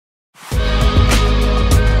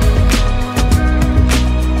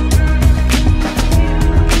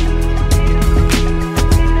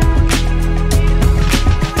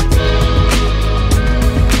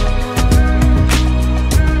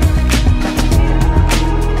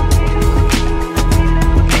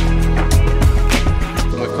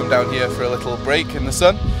here for a little break in the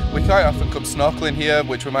sun. We quite often come snorkeling here,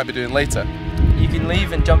 which we might be doing later. You can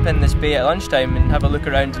leave and jump in this bay at lunchtime and have a look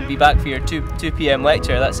around and be back for your 2 p.m.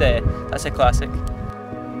 lecture. That's a classic.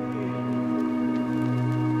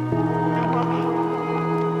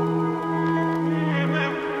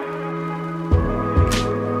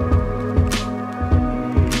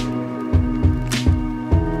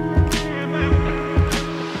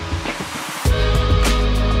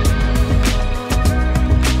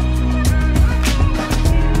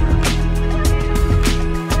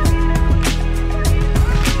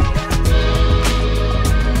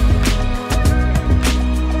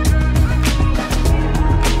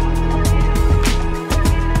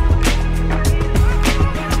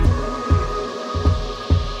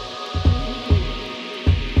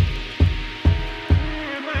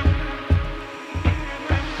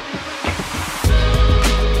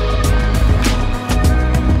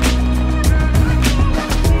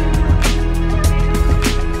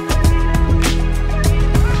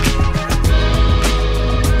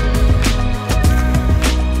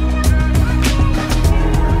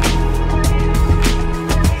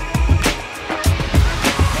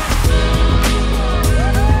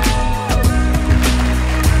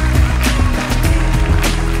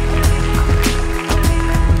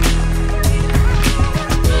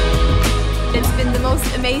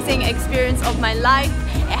 Amazing experience of my life.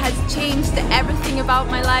 It has changed everything about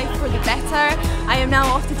my life for the better. I am now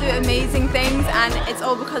off to do amazing things, and it's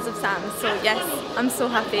all because of SAMS. So yes, I'm so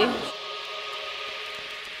happy.